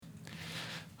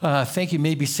Thank you. You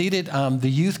may be seated. The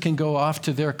youth can go off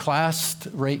to their class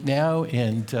right now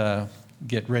and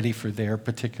get ready for their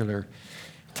particular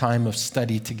time of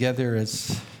study together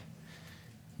as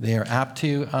they are apt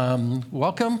to.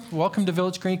 Welcome to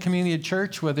Village Green Community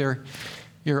Church, whether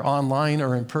you're online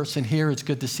or in person here. It's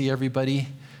good to see everybody.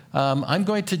 I'm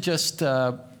going to just,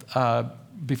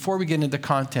 before we get into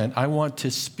content, I want to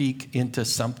speak into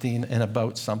something and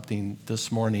about something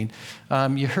this morning.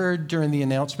 You heard during the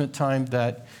announcement time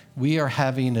that we are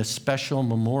having a special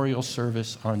memorial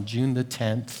service on June the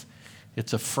 10th.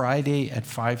 It's a Friday at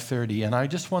 5:30, and I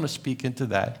just want to speak into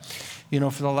that. You know,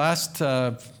 for the last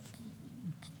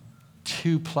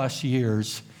 2+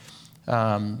 years,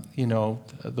 the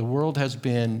world has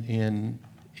been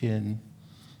in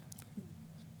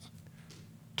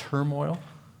turmoil.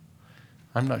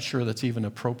 I'm not sure that's even an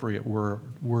appropriate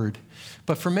word.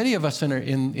 But for many of us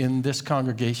in this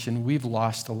congregation, we've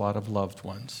lost a lot of loved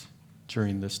ones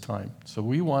during this time. So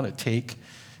we want to take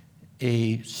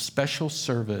a special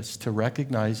service to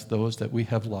recognize those that we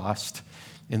have lost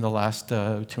in the last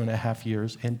 2.5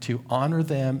 years and to honor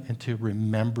them and to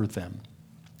remember them.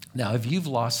 Now, if you've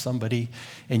lost somebody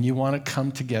and you want to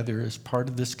come together as part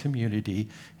of this community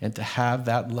and to have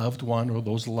that loved one or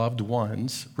those loved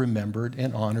ones remembered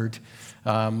and honored,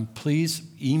 please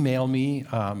email me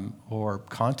or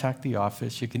contact the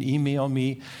office. You can email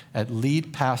me at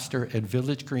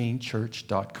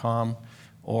leadpastor@villagegreenchurch.com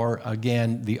or,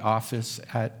 again, the office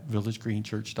at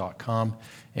villagegreenchurch.com,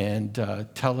 and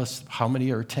tell us how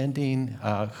many are attending,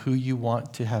 who you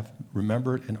want to have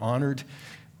remembered and honored,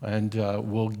 and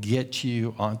we'll get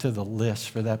you onto the list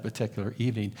for that particular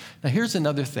evening. Now, here's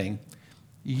another thing.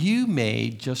 You may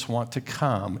just want to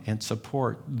come and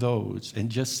support those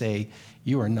and just say,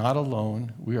 you are not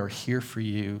alone. We are here for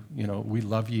you. You know, we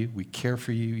love you. We care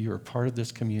for you. You're a part of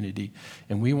this community.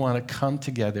 And we want to come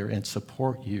together and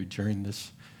support you during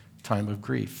this time of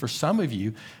grief. For some of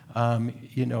you,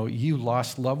 you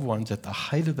lost loved ones at the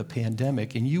height of the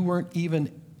pandemic, and you weren't even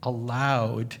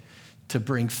allowed to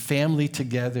bring family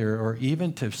together or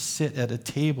even to sit at a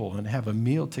table and have a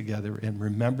meal together and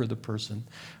remember the person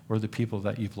or the people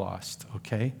that you've lost,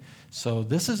 okay? So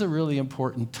this is a really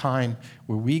important time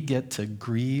where we get to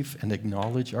grieve and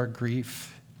acknowledge our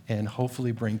grief and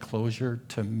hopefully bring closure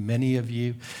to many of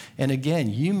you. And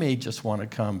again, you may just want to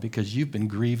come because you've been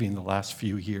grieving the last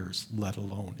few years, let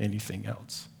alone anything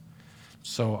else.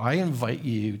 So I invite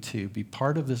you to be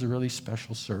part of this really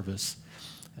special service,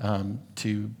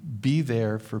 to be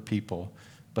there for people.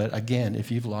 But again, if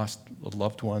you've lost a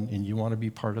loved one and you want to be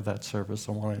part of that service,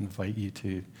 I want to invite you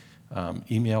to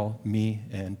email me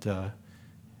and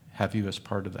have you as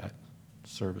part of that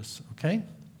service, okay?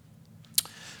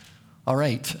 All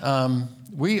right.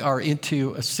 We are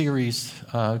into a series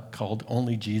called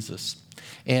Only Jesus.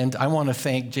 And I want to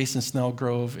thank Jason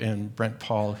Snellgrove and Brent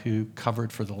Paul, who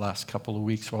covered for the last couple of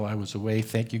weeks while I was away.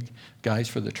 Thank you, guys,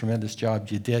 for the tremendous job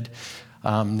you did.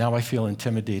 Now I feel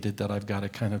intimidated that I've got to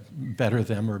kind of better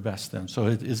them or best them. So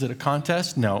is it a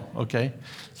contest? No, okay?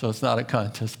 So it's not a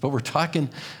contest. But we're talking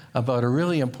about a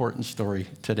really important story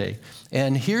today.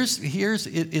 And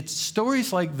it's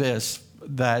stories like this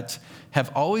that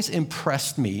have always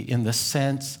impressed me in the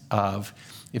sense of,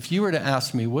 if you were to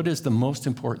ask me, what is the most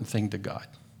important thing to God?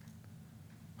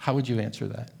 How would you answer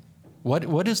that?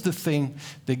 What is the thing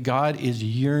that God is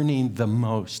yearning the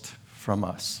most from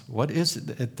us? What is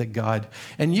it that God,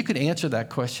 and you could answer that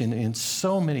question in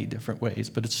so many different ways,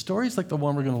 but it's stories like the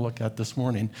one we're going to look at this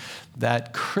morning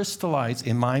that crystallize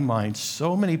in my mind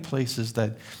so many places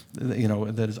that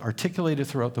is articulated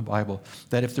throughout the Bible,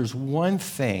 that if there's one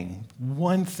thing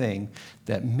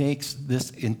that makes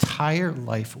this entire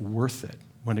life worth it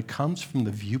when it comes from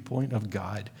the viewpoint of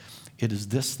God, it is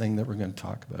this thing that we're going to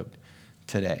talk about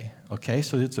today, okay?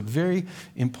 So it's a very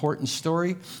important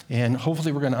story, and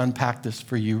hopefully we're going to unpack this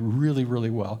for you really, really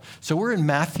well. So we're in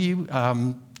Matthew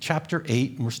chapter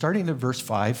 8, and we're starting at verse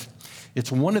 5.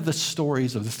 It's one of the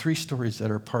stories of the 3 stories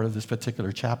that are part of this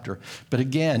particular chapter. But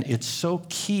again, it's so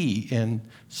key in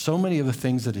so many of the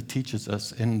things that it teaches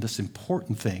us in this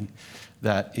important thing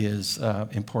that is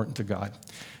important to God.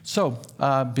 So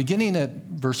beginning at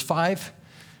verse 5,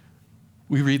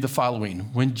 we read the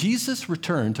following. When Jesus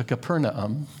returned to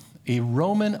Capernaum, a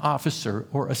Roman officer,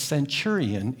 or a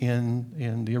centurion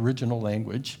in the original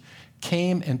language,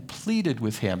 came and pleaded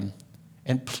with him,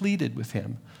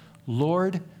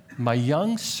 Lord, my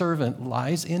young servant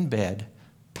lies in bed,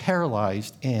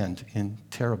 paralyzed and in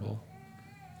terrible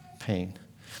pain.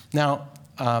 Now,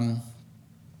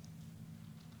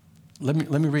 let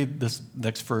me read this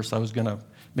next verse. I was going to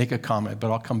make a comment,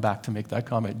 but I'll come back to make that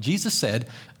comment. Jesus said,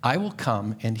 I will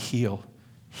come and heal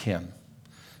him.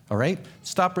 All right?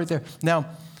 Stop right there. Now,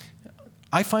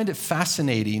 I find it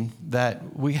fascinating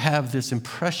that we have this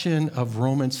impression of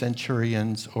Roman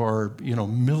centurions or,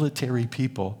 military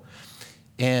people.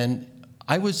 And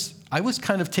I was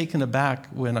kind of taken aback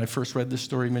when I first read this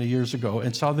story many years ago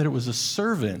and saw that it was a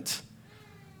servant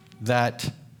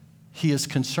that he is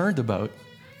concerned about,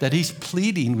 that he's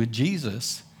pleading with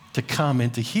Jesus to come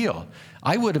and to heal.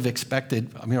 I would have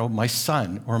expected, my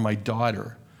son or my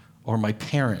daughter or my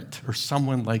parent or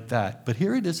someone like that. But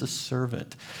here it is, a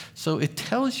servant. So it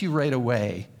tells you right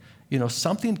away,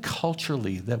 something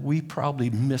culturally that we probably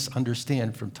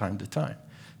misunderstand from time to time.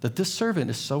 That this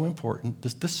servant is so important,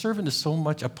 this servant is so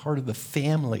much a part of the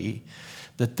family,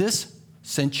 that this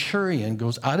centurion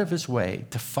goes out of his way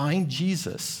to find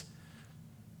Jesus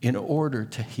in order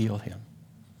to heal him.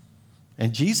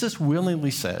 And Jesus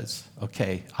willingly says,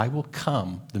 okay, I will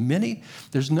come.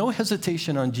 There's no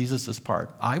hesitation on Jesus'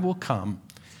 part. I will come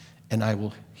and I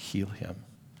will heal him.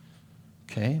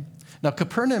 Okay? Now,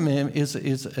 Capernaum is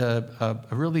a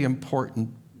really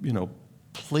important,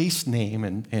 place name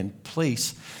and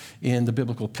place in the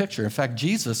biblical picture. In fact,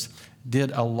 Jesus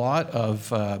did a lot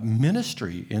of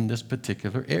ministry in this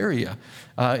particular area.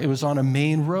 It was on a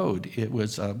main road. It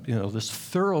was, this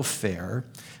thoroughfare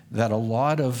that a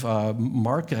lot of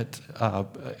market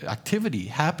activity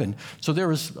happened. So there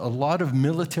was a lot of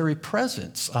military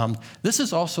presence. This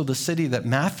is also the city that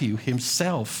Matthew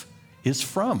himself is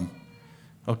from.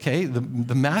 Okay,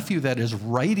 the Matthew that is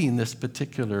writing this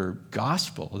particular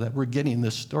gospel that we're getting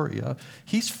this story of,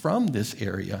 he's from this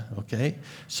area, okay?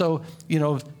 So,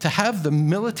 to have the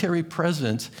military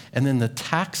presence and then the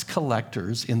tax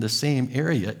collectors in the same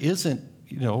area isn't,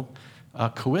 a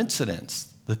coincidence.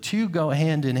 The two go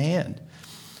hand in hand.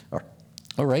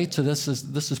 All right, so this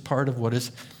is part of what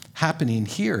is happening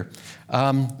here.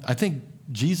 I think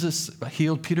Jesus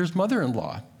healed Peter's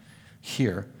mother-in-law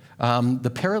here.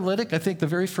 The paralytic, I think the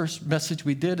very first message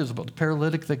we did is about the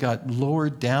paralytic that got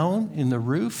lowered down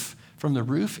from the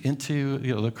roof into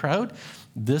the crowd.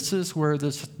 This is where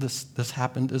this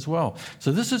happened as well.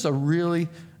 So this is a really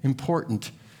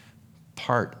important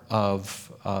part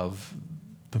of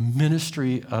the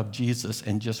ministry of Jesus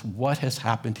and just what has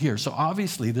happened here. So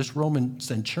obviously this Roman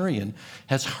centurion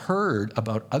has heard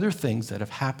about other things that have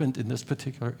happened in this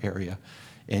particular area.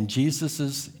 And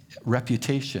Jesus'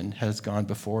 reputation has gone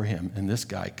before him, and this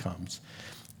guy comes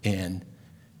and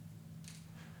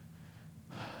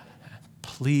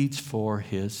pleads for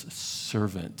his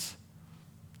servant.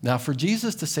 Now, for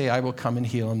Jesus to say, I will come and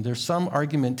heal him, there's some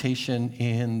argumentation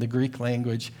in the Greek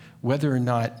language whether or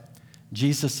not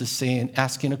Jesus is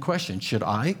asking a question. Should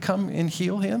I come and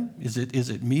heal him? Is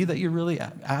it me that you're really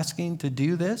asking to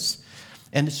do this?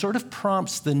 And it sort of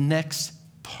prompts the next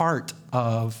part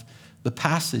of the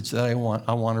passage that I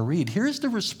want to read. Here's the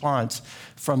response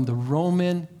from the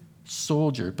Roman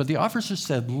soldier. But the officer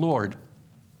said, Lord,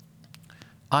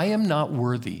 I am not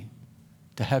worthy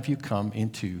to have you come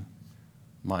into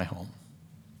my home.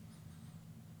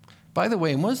 By the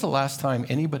way, when was the last time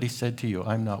anybody said to you,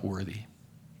 I'm not worthy?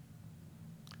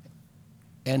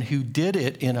 And who did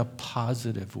it in a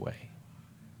positive way?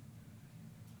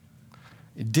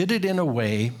 It did it in a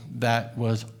way that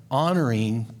was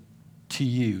honoring to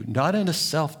you, not in a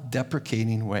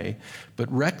self-deprecating way,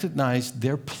 but recognized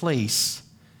their place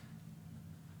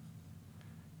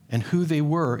and who they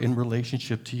were in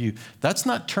relationship to you. That's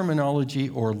not terminology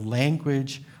or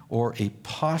language or a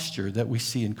posture that we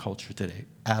see in culture today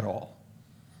at all.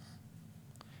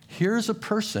 Here's a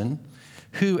person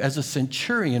who, as a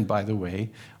centurion, by the way,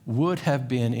 would have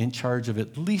been in charge of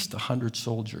at least 100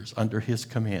 soldiers under his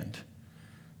command.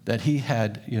 That he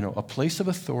had, a place of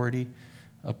authority,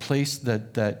 a place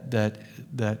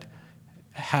that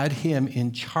had him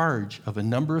in charge of a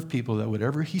number of people that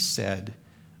whatever he said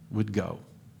would go.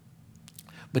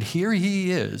 But here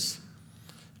he is,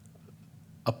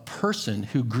 a person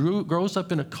who grows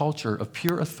up in a culture of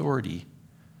pure authority,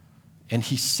 and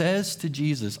he says to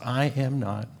Jesus, I am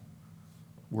not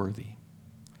worthy.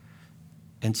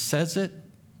 And says it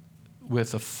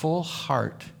with a full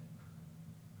heart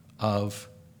of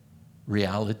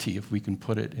reality, if we can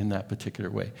put it in that particular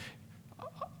way.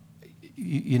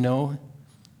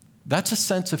 That's a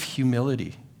sense of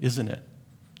humility, isn't it?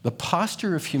 The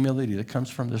posture of humility that comes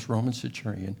from this Roman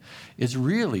centurion is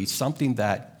really something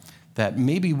that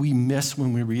maybe we miss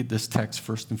when we read this text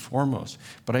first and foremost.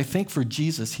 But I think for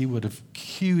Jesus, he would have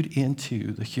cued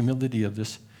into the humility of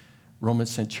this Roman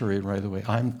centurion right away.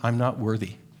 I'm not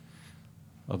worthy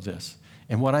of this.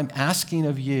 And what I'm asking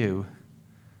of you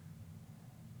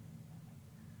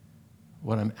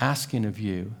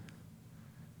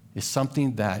is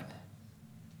something that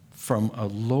from a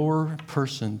lower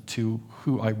person to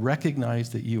who I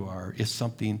recognize that you are is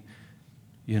something,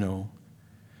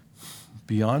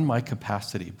 beyond my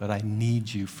capacity, but I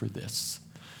need you for this.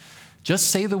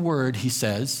 Just say the word, he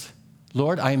says,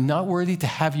 Lord, I am not worthy to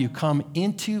have you come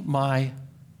into my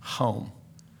home.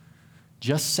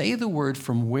 Just say the word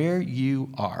from where you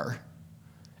are,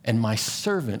 and my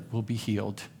servant will be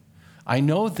healed. I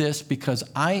know this because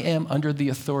I am under the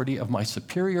authority of my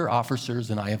superior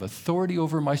officers, and I have authority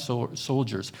over my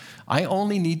soldiers. I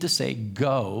only need to say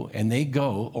go, and they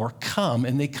go, or come,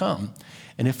 and they come.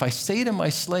 And if I say to my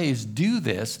slaves, do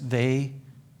this, they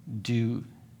do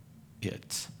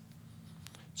it.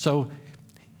 So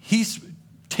he's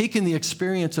taken the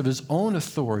experience of his own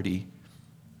authority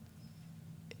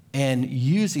and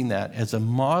using that as a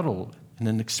model and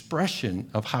an expression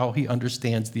of how he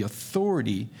understands the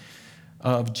authority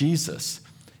of Jesus.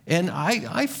 And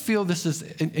I feel this is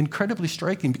incredibly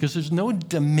striking because there's no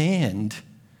demand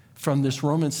from this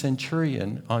Roman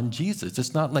centurion on Jesus.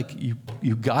 It's not like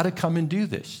you got to come and do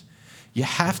this. You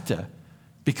have to,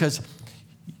 because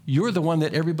you're the one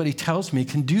that everybody tells me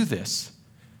can do this.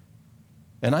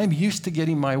 And I'm used to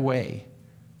getting my way.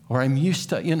 Or I'm used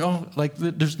to,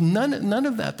 there's none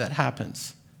of that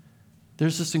happens.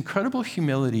 There's this incredible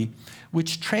humility,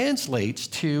 which translates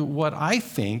to what I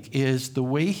think is the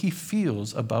way he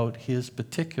feels about his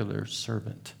particular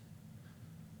servant.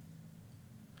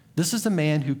 This is a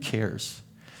man who cares.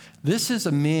 This is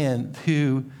a man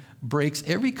who breaks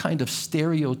every kind of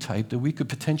stereotype that we could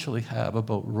potentially have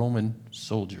about Roman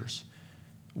soldiers,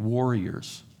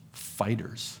 warriors,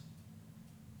 fighters,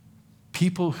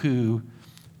 people who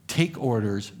take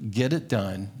orders, get it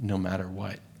done, no matter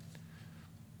what.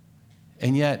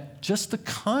 And yet, just the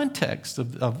context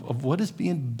of what is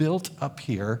being built up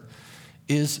here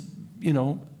is,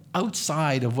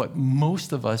 outside of what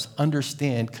most of us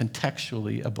understand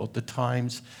contextually about the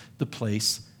times, the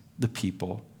place, the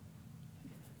people.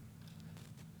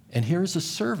 And here's a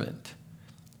servant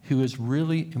who is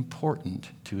really important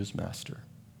to his master.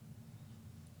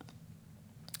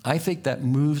 I think that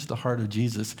moves the heart of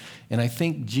Jesus, and I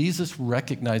think Jesus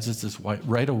recognizes this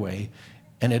right away,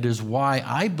 and it is why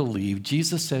I believe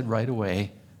Jesus said right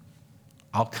away,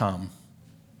 I'll come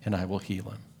and I will heal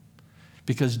him.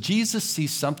 Because Jesus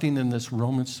sees something in this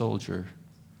Roman soldier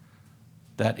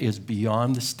that is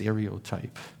beyond the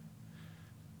stereotype.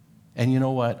 And you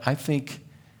know what? I think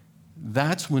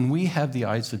that's when we have the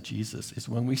eyes of Jesus, is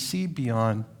when we see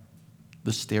beyond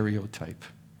the stereotype.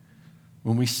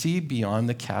 When we see beyond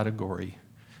the category,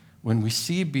 when we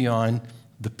see beyond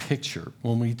the picture,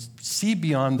 when we see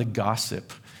beyond the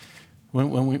gossip,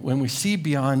 when we see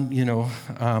beyond,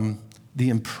 the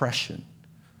impression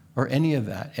or any of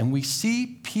that, and we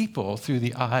see people through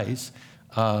the eyes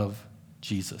of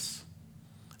Jesus.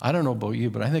 I don't know about you,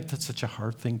 but I think that's such a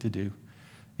hard thing to do.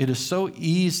 It is so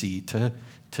easy to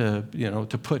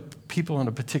put people in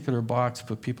a particular box,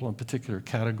 put people in a particular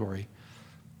category.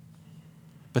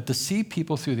 But to see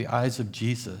people through the eyes of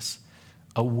Jesus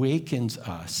awakens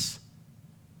us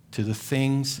to the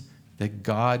things that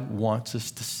God wants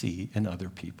us to see in other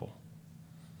people.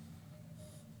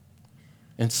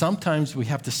 And sometimes we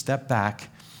have to step back,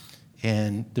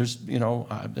 and there's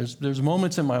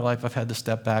moments in my life I've had to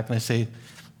step back and I say,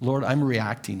 Lord, I'm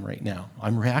reacting right now.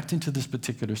 I'm reacting to this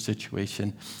particular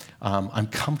situation. I'm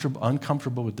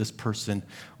uncomfortable with this person,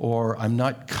 or I'm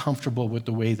not comfortable with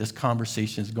the way this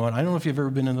conversation is going. I don't know if you've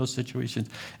ever been in those situations.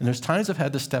 And there's times I've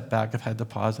had to step back, I've had to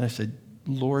pause, and I said,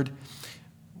 Lord,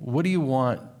 what do you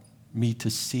want me to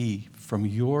see from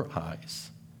your eyes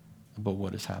about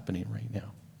what is happening right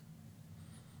now?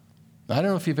 I don't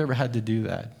know if you've ever had to do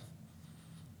that,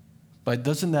 but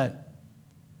doesn't that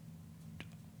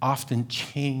often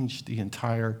change the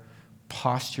entire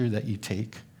posture that you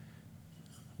take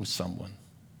with someone?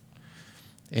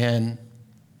 And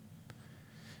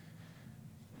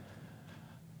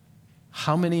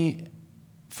how many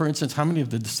of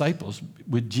the disciples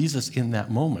with Jesus in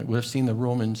that moment would have seen the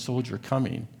Roman soldier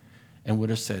coming and would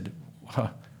have said,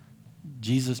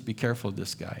 Jesus, be careful of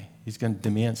this guy. He's going to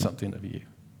demand something of you.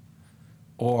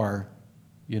 Or,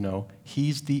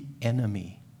 he's the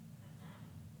enemy.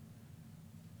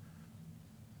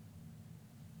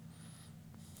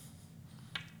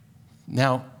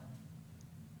 Now,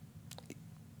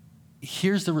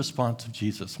 here's the response of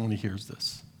Jesus when he hears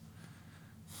this.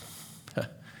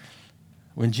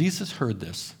 When Jesus heard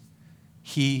this,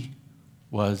 he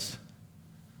was,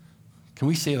 can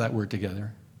we say that word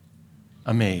together?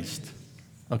 Amazed.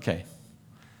 Okay.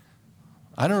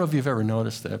 I don't know if you've ever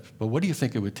noticed that, but what do you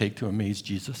think it would take to amaze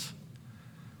Jesus?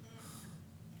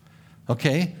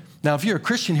 Okay? Now, if you're a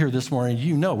Christian here this morning,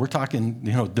 you know we're talking,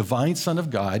 divine Son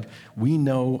of God. We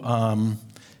know,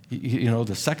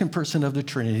 the second person of the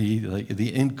Trinity,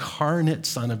 the incarnate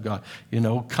Son of God,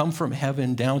 come from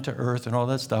heaven down to earth and all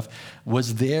that stuff,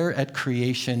 was there at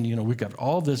creation. We've got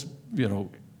all this,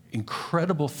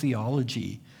 incredible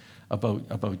theology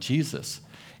about Jesus.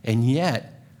 And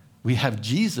yet, we have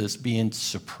Jesus being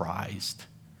surprised,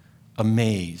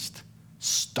 amazed,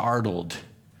 startled,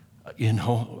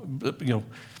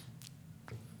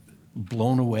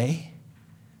 blown away.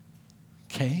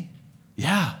 Okay?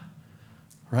 Yeah.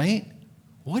 Right?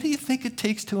 What do you think it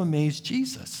takes to amaze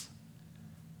Jesus?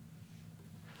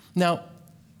 Now,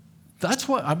 that's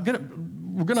what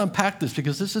we're going to unpack this,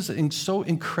 because this is so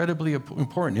incredibly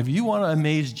important. If you want to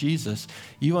amaze Jesus,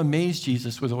 you amaze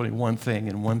Jesus with only one thing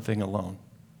and one thing alone.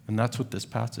 And that's what this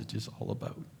passage is all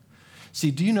about.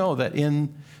 See, do you know that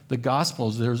in the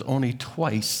Gospels, there's only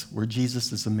twice where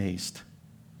Jesus is amazed?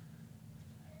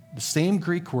 The same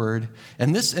Greek word.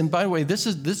 And by the way,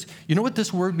 this, you know what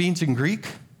this word means in Greek?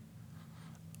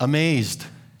 Amazed.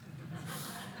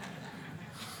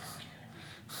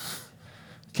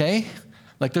 Okay?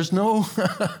 Like there's no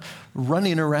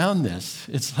running around this.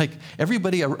 It's like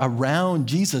everybody around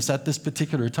Jesus at this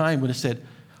particular time would have said,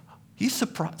 he's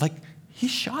surprised, like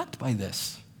he's shocked by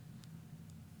this.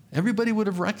 Everybody would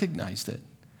have recognized it.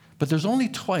 But there's only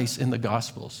twice in the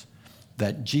Gospels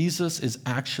that Jesus is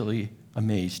actually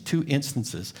amazed. 2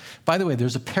 instances. By the way,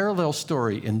 there's a parallel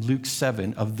story in Luke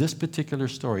 7 of this particular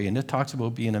story, and it talks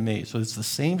about being amazed. So it's the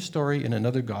same story in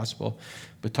another gospel,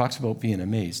 but talks about being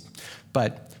amazed.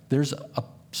 But there's a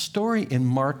story in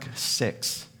Mark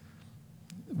 6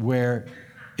 where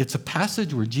it's a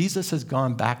passage where Jesus has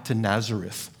gone back to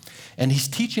Nazareth, and he's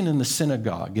teaching in the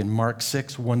synagogue in Mark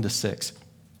 6, 1-6.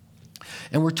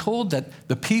 And we're told that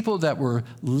the people that were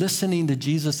listening to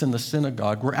Jesus in the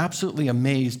synagogue were absolutely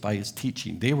amazed by his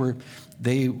teaching. They were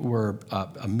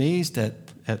amazed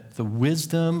at the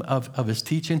wisdom of his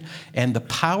teaching and the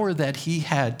power that he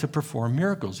had to perform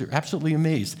miracles. They're absolutely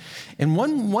amazed. And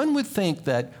one would think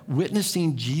that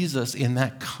witnessing Jesus in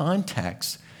that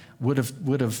context would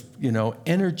have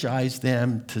energized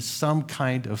them to some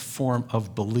kind of form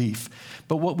of belief.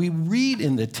 But what we read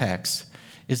in the text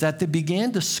is that they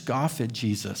began to scoff at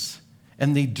Jesus,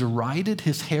 and they derided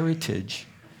his heritage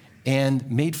and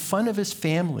made fun of his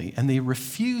family, and they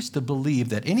refused to believe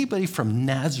that anybody from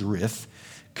Nazareth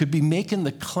could be making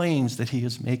the claims that he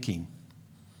is making.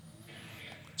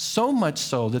 So much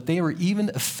so that they were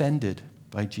even offended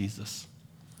by Jesus.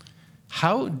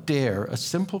 How dare a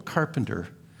simple carpenter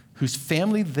whose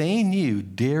family they knew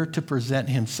dare to present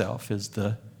himself as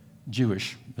the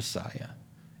Jewish Messiah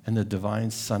and the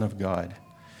divine Son of God?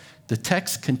 The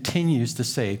text continues to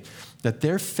say that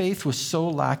their faith was so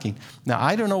lacking. Now,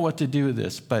 I don't know what to do with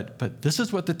this, but this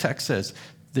is what the text says.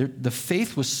 The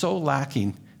faith was so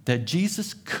lacking that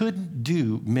Jesus couldn't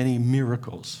do many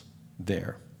miracles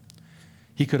there.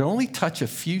 He could only touch a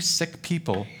few sick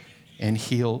people and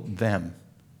heal them.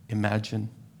 Imagine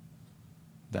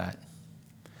that.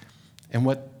 And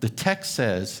what the text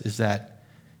says is that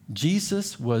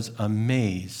Jesus was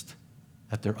amazed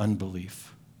at their unbelief.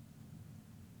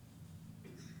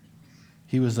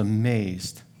 He was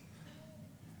amazed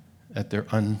at their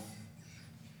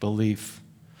unbelief.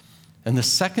 And the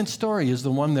second story is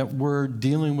the one that we're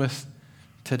dealing with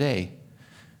today.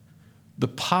 The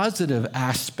positive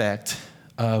aspect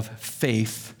of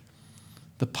faith,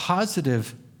 the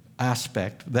positive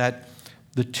aspect that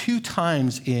the 2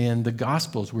 times in the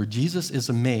Gospels where Jesus is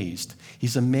amazed,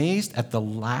 he's amazed at the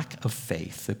lack of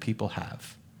faith that people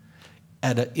have.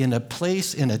 In a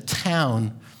place, in a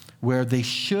town where they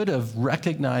should have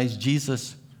recognized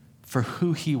Jesus for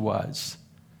who he was.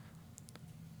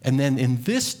 And then in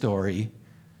this story,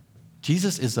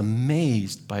 Jesus is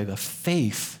amazed by the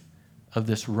faith of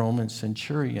this Roman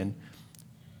centurion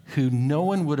who no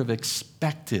one would have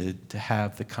expected to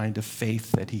have the kind of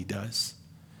faith that he does.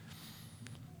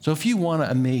 So if you want to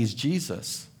amaze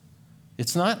Jesus,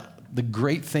 it's not the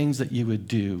great things that you would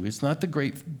do. It's not the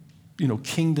great,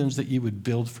 kingdoms that you would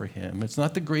build for him. It's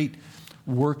not the great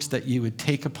works that you would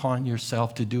take upon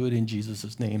yourself to do it in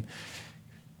Jesus' name.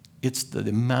 It's the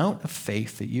amount of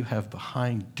faith that you have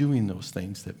behind doing those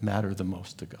things that matter the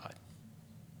most to God.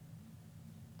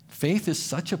 Faith is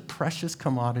such a precious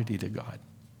commodity to God.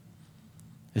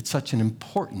 It's such an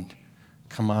important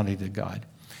commodity to God.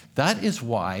 That is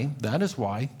why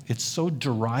it's so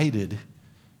derided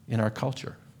in our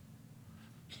culture.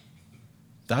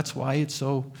 That's why it's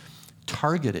so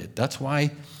targeted. That's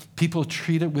why people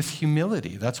treat it with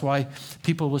humility. That's why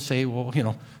people will say, well,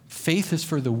 faith is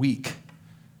for the weak.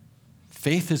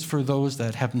 Faith is for those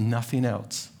that have nothing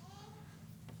else.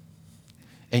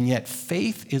 And yet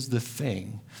faith is the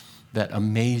thing that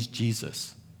amazed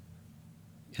Jesus.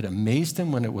 It amazed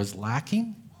him when it was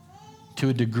lacking to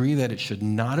a degree that it should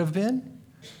not have been.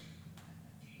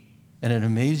 And it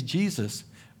amazed Jesus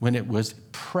when it was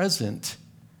present,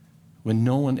 when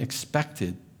no one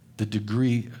expected the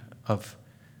degree of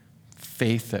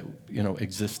faith that,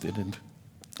 existed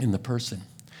in the person.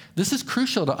 This is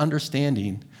crucial to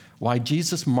understanding why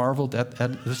Jesus marveled at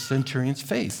the centurion's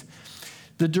faith.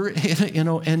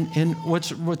 And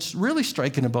what's really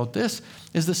striking about this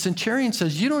is the centurion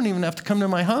says, you don't even have to come to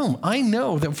my home. I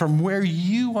know that from where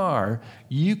you are,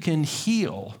 you can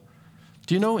heal.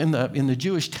 Do you know in the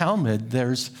Jewish Talmud,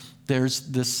 there's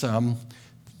this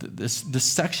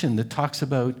section that talks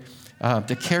about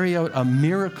to carry out a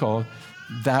miracle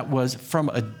that was from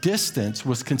a distance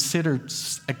was considered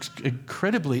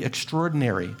incredibly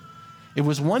extraordinary. It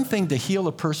was one thing to heal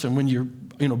a person when you're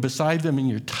beside them and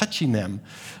you're touching them,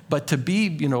 but to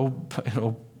be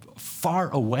far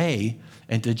away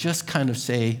and to just kind of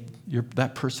say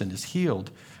that person is healed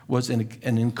was an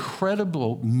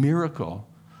incredible miracle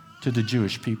to the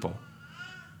Jewish people.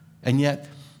 And yet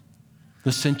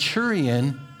the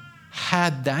centurion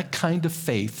had that kind of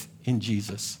faith in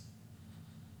Jesus.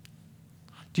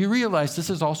 Do you realize this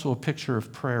is also a picture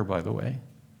of prayer, by the way?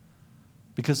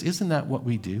 Because isn't that what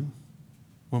we do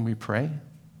when we pray?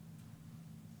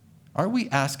 Are we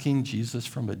asking Jesus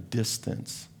from a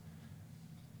distance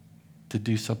to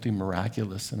do something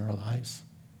miraculous in our lives?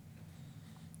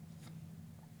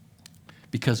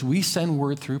 Because we send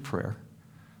word through prayer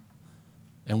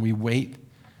and we wait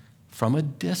from a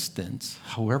distance,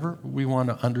 however we want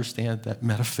to understand that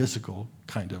metaphysical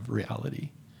kind of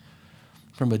reality.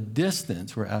 From a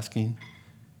distance, we're asking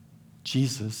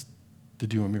Jesus to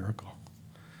do a miracle.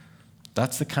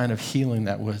 That's the kind of healing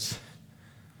that's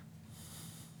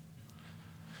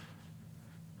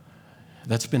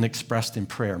been expressed in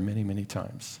prayer many, many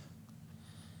times.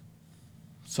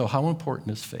 So how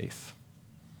important is faith?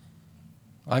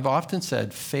 I've often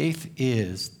said faith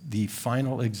is the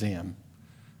final exam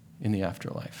in the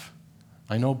afterlife.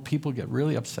 I know people get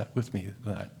really upset with me with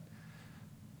that.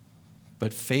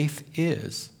 But faith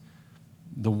is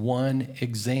the one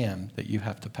exam that you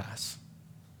have to pass.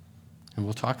 And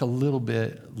we'll talk a little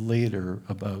bit later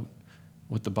about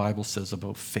what the Bible says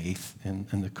about faith and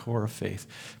the core of faith.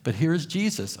 But here's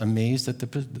Jesus, amazed at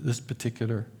this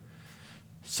particular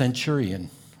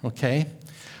centurion, okay?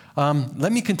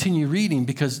 Let me continue reading,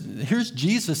 because here's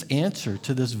Jesus' answer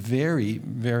to this very,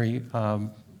 very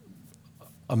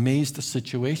amazed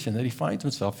situation that he finds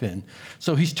himself in.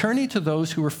 So he's turning to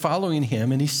those who were following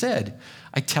him, and he said,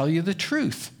 I tell you the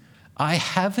truth. I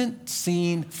haven't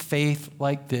seen faith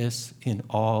like this in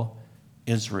all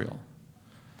Israel.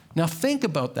 Now think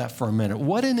about that for a minute.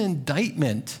 What an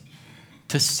indictment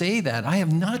to say that. I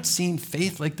have not seen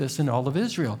faith like this in all of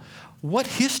Israel. What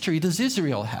history does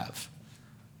Israel have?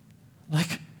 The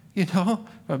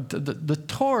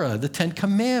Torah, the Ten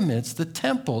Commandments, the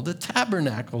temple, the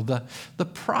tabernacle, the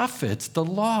prophets, the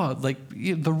law,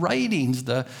 the writings,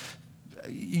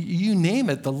 you name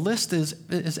it, the list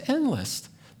is endless.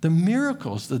 The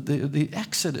miracles, the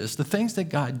Exodus, the things that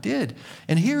God did.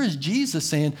 And here is Jesus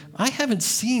saying, I haven't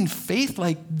seen faith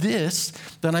like this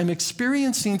that I'm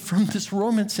experiencing from this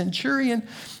Roman centurion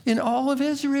in all of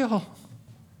Israel.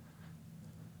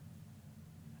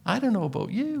 I don't know about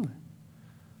you,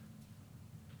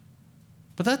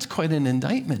 but that's quite an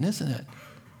indictment, isn't it?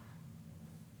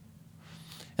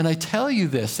 And I tell you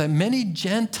this, that many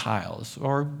Gentiles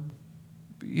or,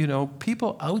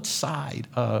 people outside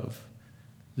of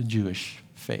the Jewish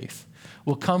faith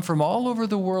will come from all over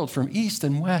the world, from east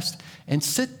and west, and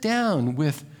sit down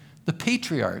with the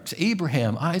patriarchs,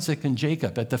 Abraham, Isaac, and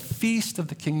Jacob, at the feast of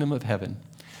the kingdom of heaven.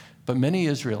 But many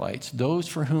Israelites, those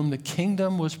for whom the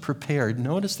kingdom was prepared,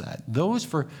 notice that, those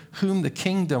for whom the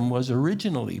kingdom was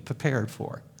originally prepared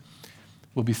for,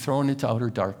 will be thrown into outer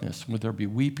darkness, where there will be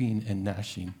weeping and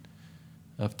gnashing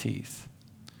of teeth.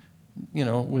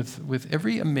 With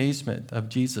every amazement of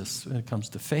Jesus when it comes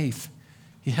to faith,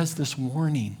 he has this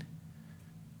warning.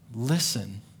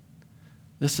 Listen,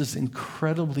 this is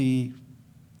incredibly,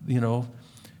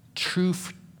 true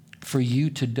for you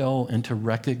to know and to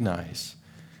recognize.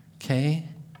 Okay?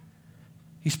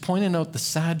 He's pointing out the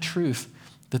sad truth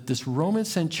that this Roman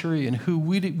centurion, who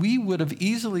we would have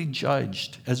easily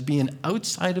judged as being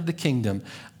outside of the kingdom,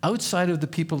 outside of the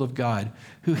people of God,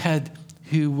 who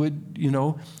would,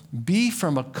 be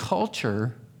from a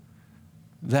culture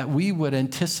that we would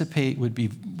anticipate would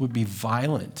be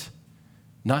violent,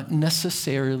 not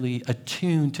necessarily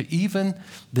attuned to even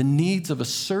the needs of a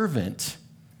servant.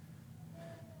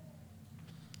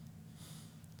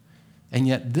 And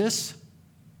yet this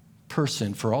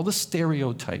person, for all the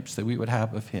stereotypes that we would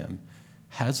have of him,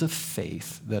 has a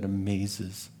faith that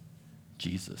amazes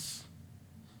Jesus.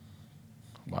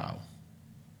 Wow.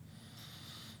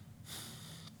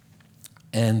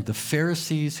 And the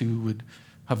Pharisees, who would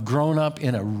have grown up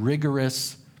in a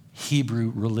rigorous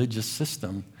Hebrew religious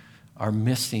system, are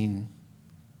missing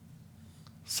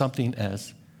something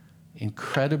as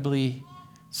incredibly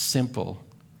simple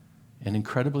and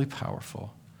incredibly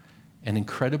powerful and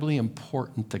incredibly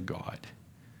important to God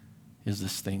is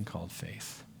this thing called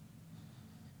faith.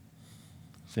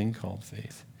 Thing called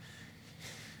faith.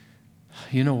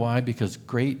 You know why? Because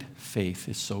great faith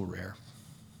is so rare.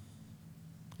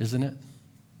 Isn't it?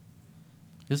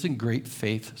 Isn't great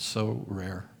faith so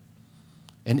rare?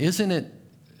 And isn't it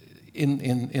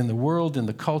in the world, in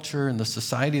the culture, in the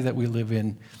society that we live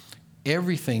in,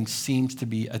 everything seems to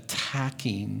be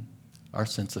attacking our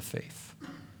sense of faith,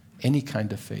 any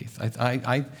kind of faith.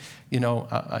 Again,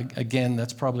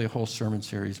 that's probably a whole sermon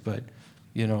series, but,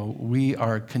 we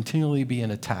are continually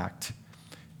being attacked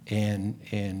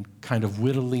and kind of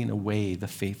whittling away the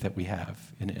faith that we have.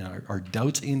 And our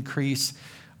doubts increase,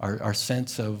 our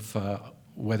sense of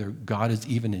whether God is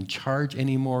even in charge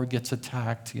anymore gets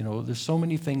attacked. There's so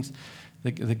many things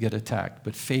that get attacked,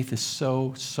 but faith is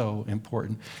so, so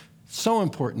important. So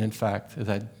important, in fact,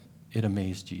 that it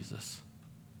amazed Jesus.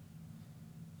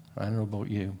 I don't know about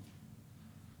you,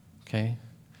 okay?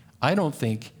 I don't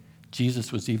think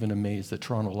Jesus was even amazed that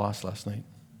Toronto lost last night.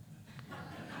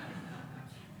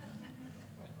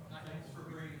 Thanks for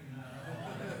bringing that up.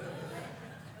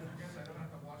 I guess I don't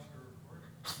have to watch the recording.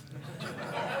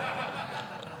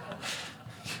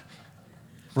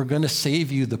 We're going to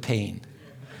save you the pain.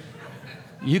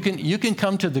 You can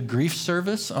come to the grief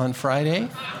service on Friday,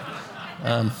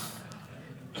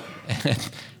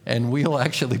 and we'll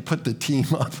actually put the team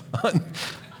up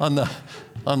on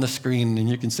the screen, and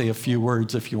you can say a few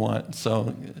words if you want.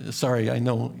 So, sorry, I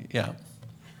know, yeah.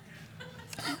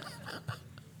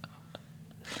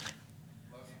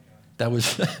 That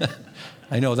was,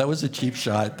 I know, that was a cheap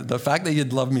shot. The fact that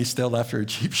you'd love me still after a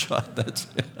cheap shot, that's,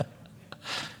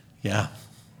 yeah.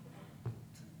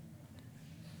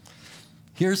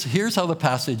 Here's how the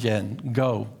passage ends.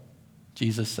 Go,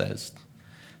 Jesus says.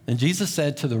 And Jesus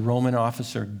said to the Roman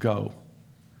officer, go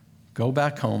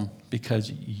back home because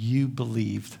you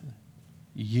believed.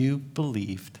 You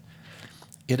believed.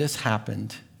 It has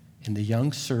happened, and the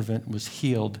young servant was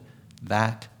healed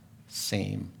that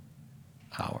same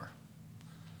hour.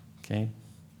 Okay?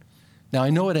 Now,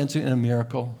 I know it ends in a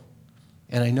miracle,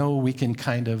 and I know we can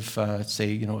kind of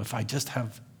say, if I just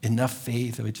have enough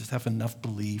faith, if I just have enough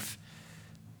belief,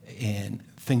 and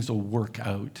things will work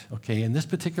out, okay? In this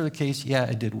particular case, yeah,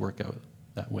 it did work out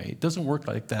that way. It doesn't work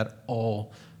like that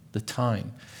all the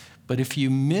time. But if you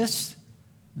miss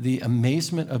the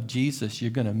amazement of Jesus,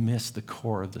 you're going to miss the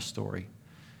core of the story.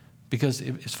 Because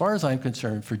as far as I'm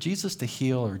concerned, for Jesus to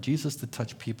heal or Jesus to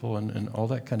touch people and all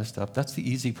that kind of stuff, that's the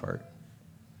easy part.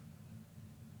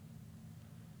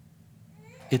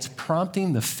 It's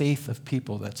prompting the faith of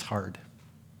people that's hard.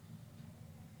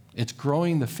 It's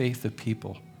growing the faith of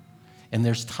people. And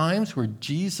there's times where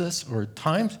Jesus, or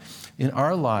times in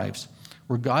our lives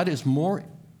where God is more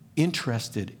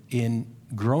interested in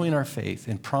growing our faith,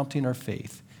 in prompting our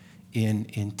faith,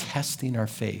 in testing our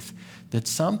faith, that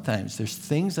sometimes there's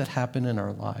things that happen in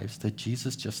our lives that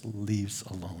Jesus just leaves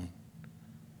alone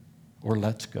or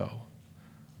lets go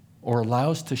or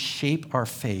allows to shape our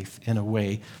faith in a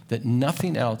way that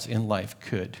nothing else in life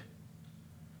could.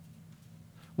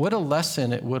 What a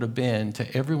lesson it would have been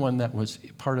to everyone that was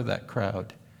part of that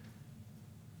crowd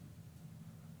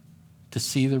to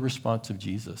see the response of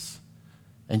Jesus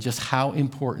and just how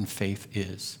important faith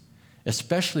is,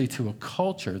 especially to a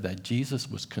culture that Jesus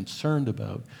was concerned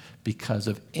about, because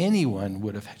if anyone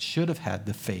should have had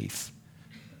the faith,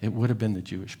 it would have been the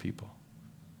Jewish people.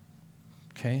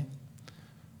 Okay?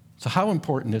 So how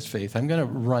important is faith? I'm going to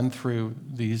run through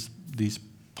these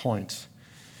points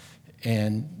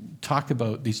and talk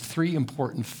about these three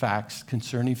important facts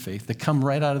concerning faith that come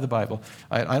right out of the Bible.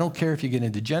 I don't care if you get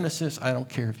into Genesis. I don't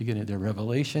care if you get into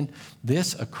Revelation.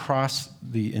 This, across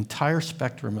the entire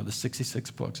spectrum of the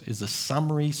 66 books, is a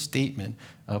summary statement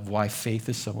of why faith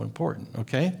is so important,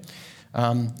 okay?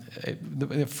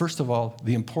 First of all,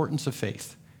 the importance of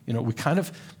faith. We kind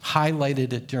of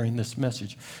highlighted it during this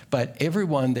message, but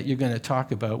everyone that you're going to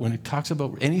talk about, when it talks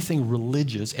about anything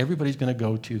religious, everybody's going to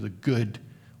go to the good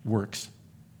works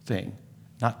thing,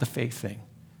 not the faith thing.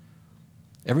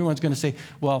 Everyone's going to say,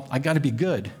 well, I got to be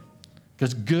good,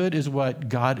 because good is what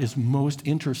God is most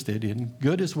interested in.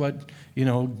 Good is what,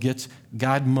 gets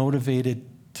God motivated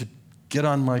get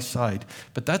on my side.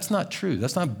 But that's not true.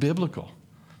 That's not biblical.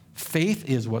 Faith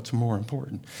is what's more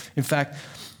important. In fact,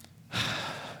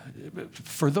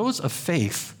 for those of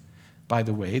faith, by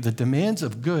the way, the demands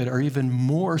of good are even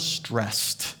more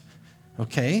stressed.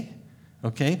 Okay?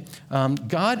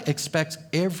 God expects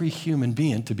every human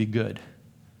being to be good.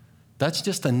 That's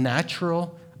just a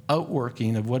natural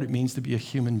outworking of what it means to be a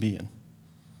human being.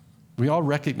 We all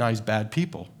recognize bad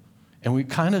people, and we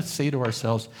kind of say to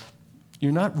ourselves,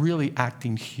 you're not really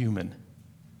acting human,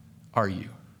 are you?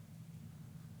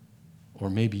 Or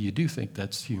maybe you do think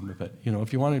that's human, but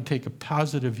if you want to take a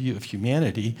positive view of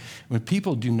humanity, when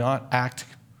people do not act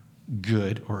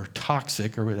good or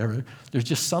toxic or whatever, there's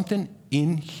just something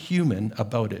inhuman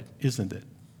about it, isn't it?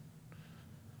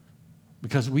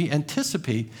 Because we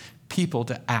anticipate people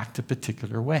to act a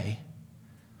particular way,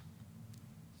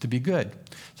 to be good.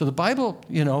 So the Bible,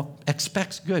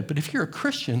 expects good. But if you're a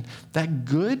Christian, that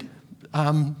good,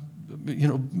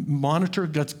 monitor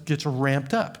gets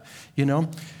ramped up,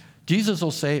 Jesus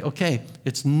will say, okay,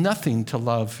 it's nothing to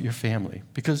love your family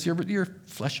because you're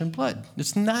flesh and blood.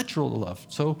 It's natural to love.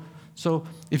 So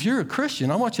if you're a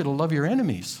Christian, I want you to love your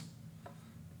enemies.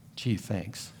 Gee,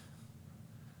 thanks.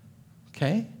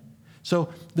 Okay? So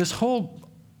this whole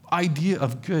idea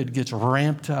of good gets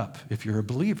ramped up if you're a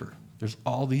believer. There's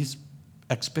all these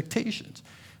expectations.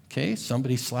 Okay?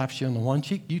 Somebody slaps you on the one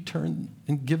cheek, you turn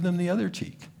and give them the other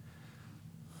cheek.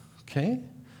 Okay?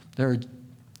 There are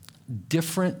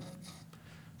different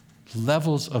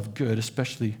levels of good,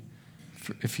 especially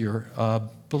if you're a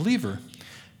believer.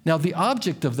 Now, the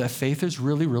object of that faith is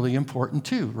really, really important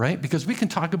too, right? Because we can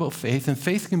talk about faith, and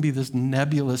faith can be this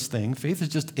nebulous thing. Faith is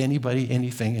just anybody,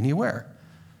 anything, anywhere.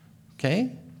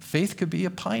 Okay? Faith could be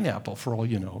a pineapple for all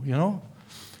you know.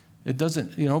 It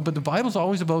doesn't, but the Bible's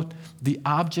always about the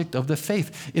object of the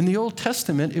faith. In the Old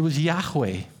Testament, it was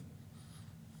Yahweh.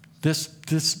 This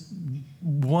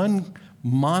one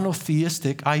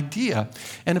monotheistic idea.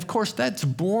 And of course, that's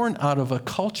born out of a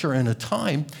culture and a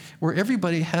time where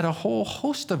everybody had a whole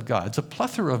host of gods, a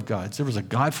plethora of gods. There was a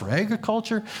God for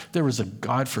agriculture. There was a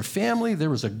God for family. There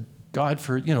was a God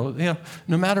for, no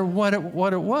matter what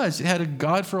it was, it had a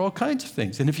God for all kinds of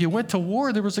things. And if you went to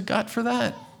war, there was a God for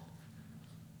that.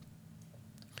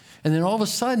 And then all of a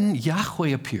sudden, Yahweh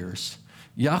appears.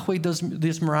 Yahweh does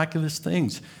these miraculous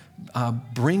things.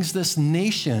 Brings this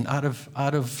nation out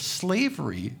of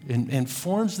slavery and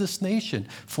forms this nation,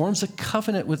 forms a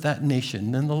covenant with that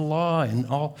nation and the law and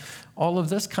all of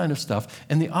this kind of stuff.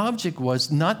 And the object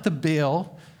was not the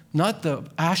Baal, not the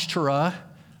Ashtoreth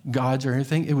gods or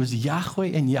anything. It was Yahweh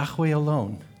and Yahweh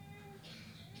alone.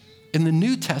 In the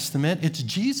New Testament, it's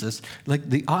Jesus. Like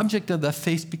the object of the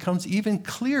faith becomes even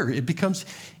clearer. It becomes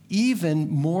even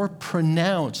more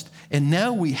pronounced. And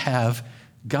now we have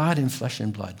God in flesh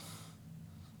and blood.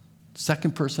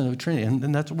 Second person of the Trinity.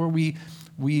 And that's where we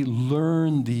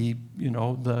learn the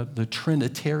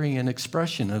Trinitarian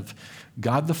expression of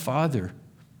God the Father,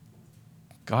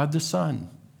 God the Son,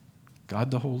 God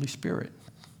the Holy Spirit.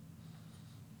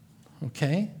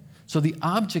 Okay? So the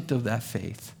object of that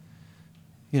faith,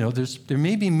 there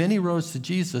may be many roads to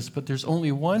Jesus, but there's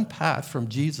only one path from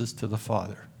Jesus to the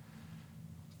Father.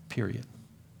 Period.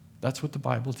 That's what the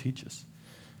Bible teaches.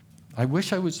 I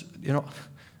wish I was,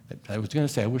 I was going to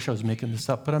say I wish I was making this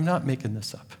up, but I'm not making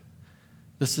this up.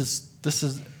 This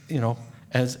is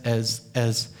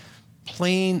as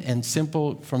plain and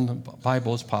simple from the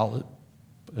Bible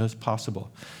as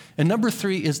possible. And number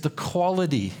 3 is the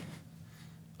quality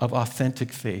of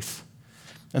authentic faith.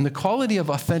 And the quality of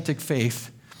authentic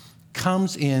faith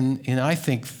comes in I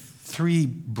think 3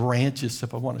 branches,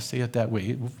 if I want to say it that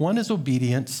way. One is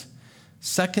obedience,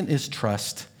 second is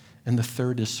trust, and the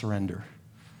third is surrender.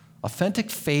 Authentic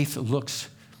faith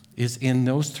is in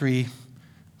those 3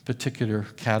 particular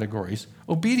categories.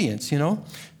 Obedience,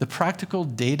 the practical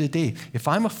day-to-day. If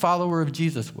I'm a follower of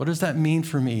Jesus, what does that mean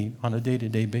for me on a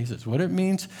day-to-day basis? What it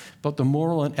means about the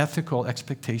moral and ethical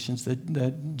expectations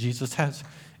that Jesus has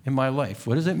in my life.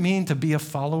 What does it mean to be a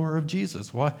follower of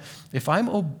Jesus? If I'm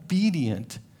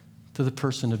obedient to the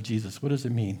person of Jesus, what does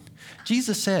it mean?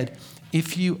 Jesus said,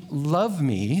 if you love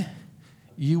me,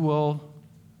 you will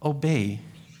obey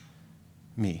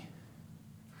me.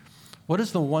 What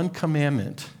is the one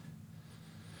commandment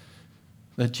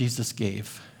that Jesus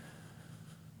gave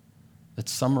that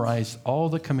summarized all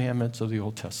the commandments of the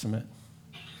Old Testament?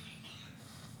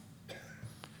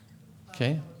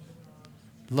 Okay?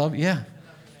 Love, yeah.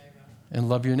 And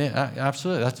love your neighbor.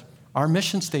 Absolutely. That's our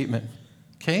mission statement.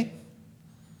 Okay?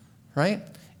 Right?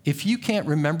 If you can't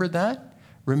remember that,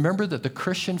 remember that the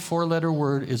Christian 4-letter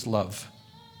word is love.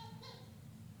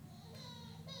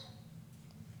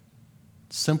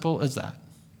 Simple as that.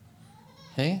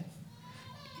 Okay?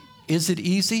 Is it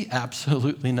easy?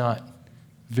 Absolutely not.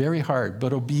 Very hard,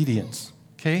 but obedience.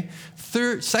 Okay?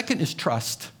 Second is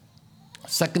trust.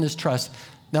 Second is trust.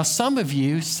 Now, some of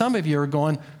you are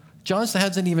going, Johnson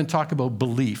hasn't even talked about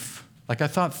belief. Like, I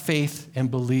thought faith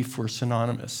and belief were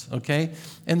synonymous, okay?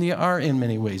 And they are in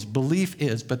many ways. Belief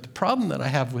is, but the problem that I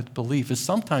have with belief is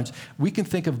sometimes we can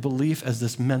think of belief as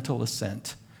this mental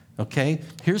assent, okay?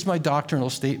 Here's my doctrinal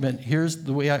statement. Here's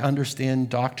the way I understand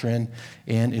doctrine.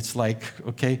 And it's like,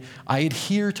 okay, I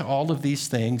adhere to all of these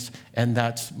things, and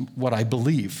that's what I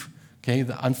believe, okay?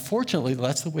 Unfortunately,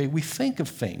 that's the way we think of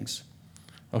things,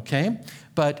 okay?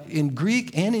 But in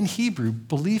Greek and in Hebrew,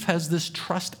 belief has this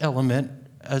trust element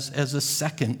as a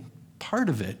second part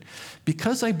of it.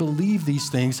 Because I believe these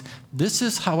things, this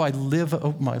is how I live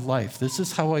out my life. This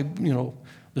is how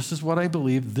this is what I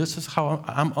believe. This is how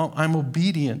I'm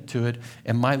obedient to it.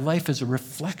 And my life is a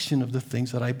reflection of the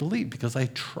things that I believe because I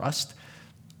trust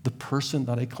the person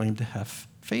that I claim to have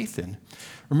faith in.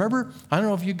 Remember, I don't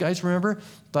know if you guys remember,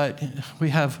 but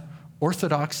we have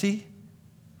orthodoxy,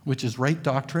 which is right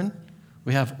doctrine.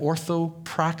 We have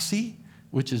orthopraxy,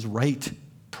 which is right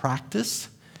practice.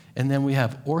 And then we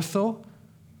have ortho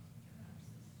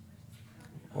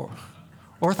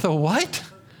what?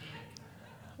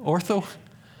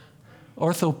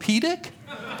 Orthopedic?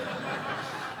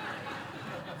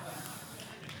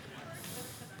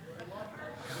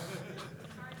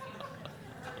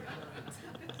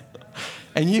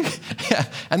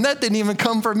 And that didn't even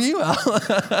come from you.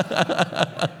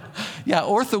 Yeah,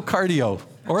 orthocardia,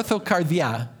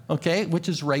 okay, which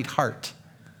is right heart,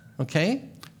 okay?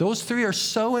 Those three are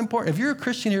so important. If you're a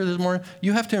Christian here this morning,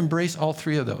 you have to embrace all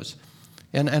three of those.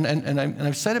 And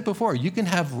I've said it before, you can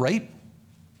have right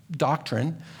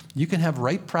doctrine, you can have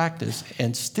right practice,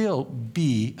 and still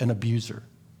be an abuser.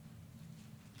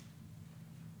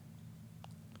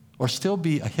 Or still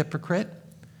be a hypocrite,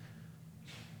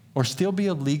 or still be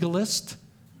a legalist,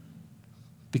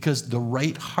 because the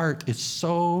right heart is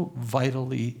so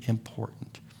vitally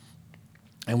important.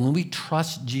 And when we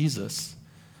trust Jesus,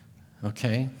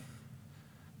 okay,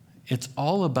 it's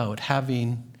all about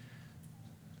having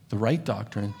the right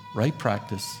doctrine, right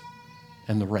practice,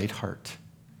 and the right heart.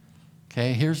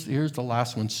 Okay, here's the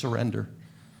last one, surrender.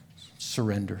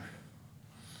 Surrender.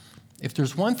 If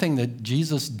there's one thing that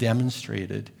Jesus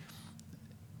demonstrated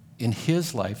in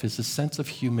his life is a sense of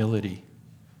humility.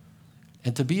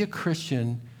 And to be a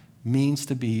Christian means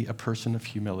to be a person of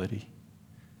humility.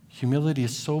 Humility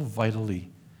is so vitally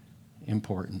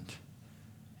important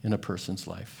in a person's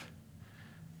life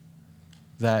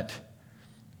that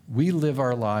we live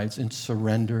our lives in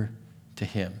surrender to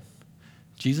him.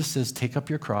 Jesus says, take up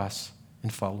your cross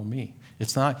and follow me.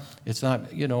 It's not,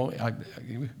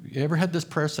 you ever had this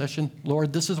prayer session?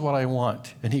 Lord, this is what I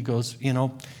want. And he goes,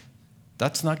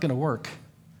 that's not going to work.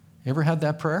 You ever had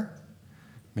that prayer?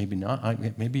 Maybe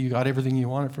not. Maybe you got everything you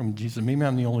wanted from Jesus. Maybe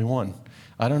I'm the only one.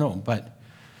 I don't know. But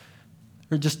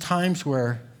there are just times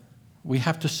where we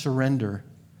have to surrender.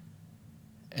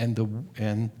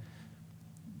 And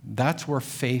that's where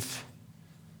faith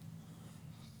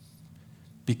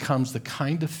becomes the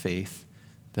kind of faith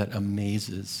that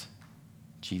amazes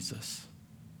Jesus.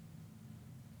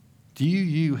 Do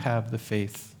you have the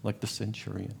faith like the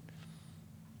centurion?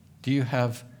 Do you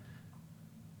have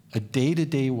a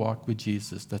day-to-day walk with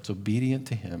Jesus that's obedient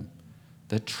to him,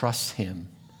 that trusts him,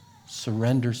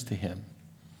 surrenders to him,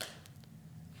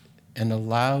 and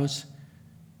allows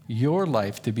your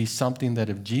life to be something that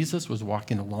if Jesus was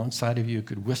walking alongside of you,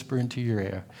 could whisper into your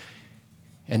ear,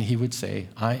 and he would say,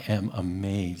 I am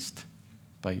amazed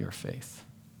by your faith.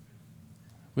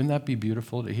 Wouldn't that be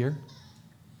beautiful to hear?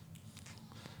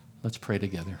 Let's pray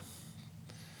together.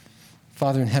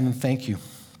 Father in heaven, thank you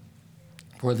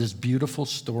for this beautiful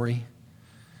story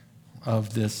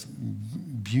of this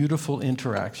beautiful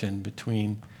interaction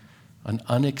between an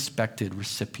unexpected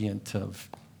recipient of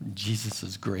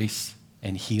Jesus' grace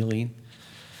and healing,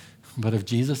 but of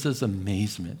Jesus'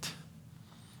 amazement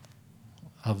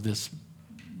of this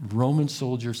Roman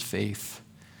soldier's faith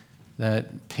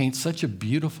that paints such a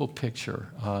beautiful picture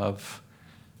of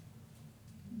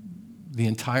the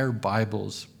entire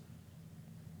Bible's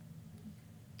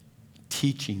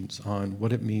teachings on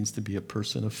what it means to be a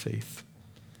person of faith.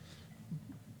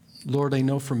 Lord, I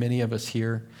know for many of us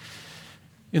here,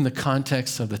 in the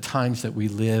context of the times that we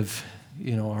live,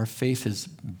 our faith is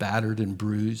battered and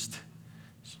bruised.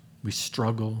 We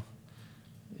struggle.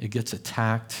 It gets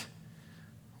attacked.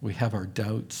 We have our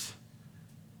doubts.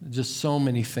 Just so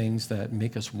many things that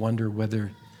make us wonder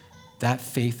whether that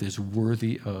faith is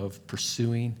worthy of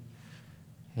pursuing.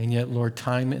 And yet, Lord,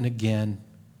 time and again,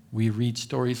 we read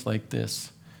stories like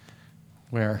this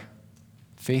where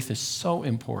faith is so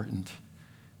important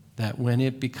that when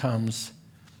it becomes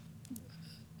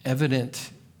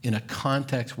evident in a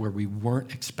context where we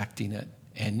weren't expecting it,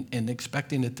 and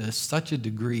expecting it to such a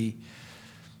degree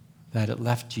that it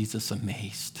left Jesus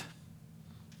amazed.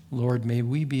 Lord, may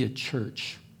we be a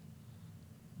church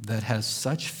that has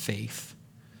such faith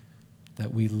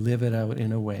that we live it out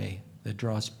in a way that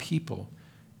draws people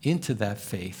into that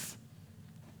faith.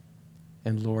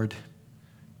 And Lord,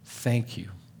 thank you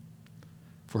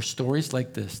for stories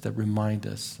like this that remind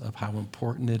us of how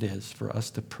important it is for us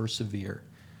to persevere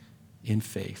in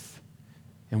faith.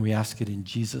 And we ask it in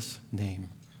Jesus' name.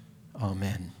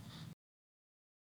 Amen.